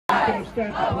lives.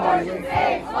 Abortion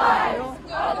saves lives.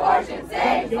 Abortion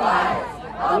saves lives.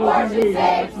 Abortion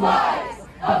saves lives.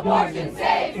 Abortion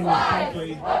saves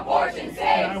lives. Abortion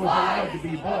saves lives.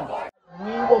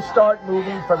 We will start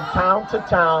moving from town to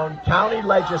town, county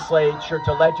legislature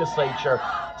to legislature,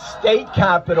 state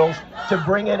capitals to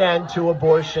bring an end to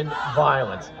abortion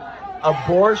violence.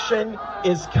 Abortion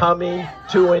is coming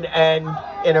to an end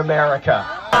in America.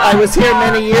 I was here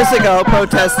many years ago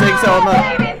protesting, so I'm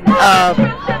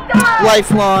a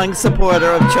lifelong supporter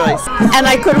of choice. And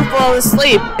I couldn't fall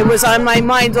asleep. It was on my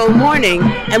mind all morning,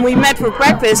 and we met for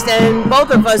breakfast, and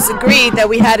both of us agreed that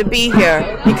we had to be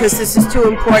here because this is too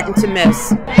important to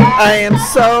miss. I am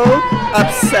so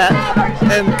upset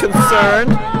and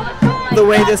concerned the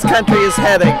way this country is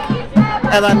heading,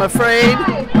 and I'm afraid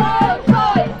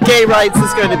gay rights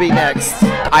is going to be next.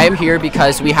 I am here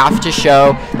because we have to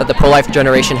show that the pro-life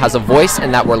generation has a voice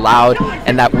and that we're loud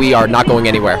and that we are not going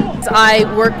anywhere. I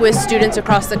work with students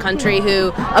across the country who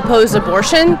oppose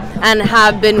abortion and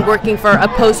have been working for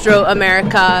Post-Roe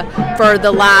America for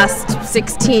the last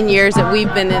 16 years that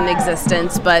we've been in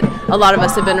existence, but a lot of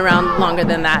us have been around longer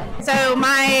than that. So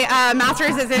my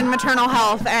master's is in maternal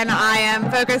health, and I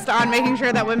am focused on making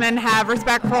sure that women have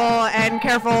respectful and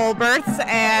careful births,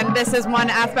 and this is one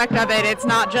aspect of it. It's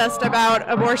not just about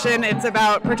abortion, it's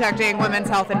about protecting women's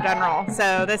health in general.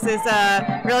 So this is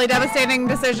a really devastating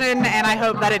decision, and I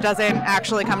hope that it doesn't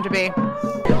actually come to be.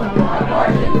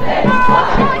 Abortion saves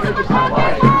lives.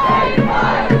 Abortion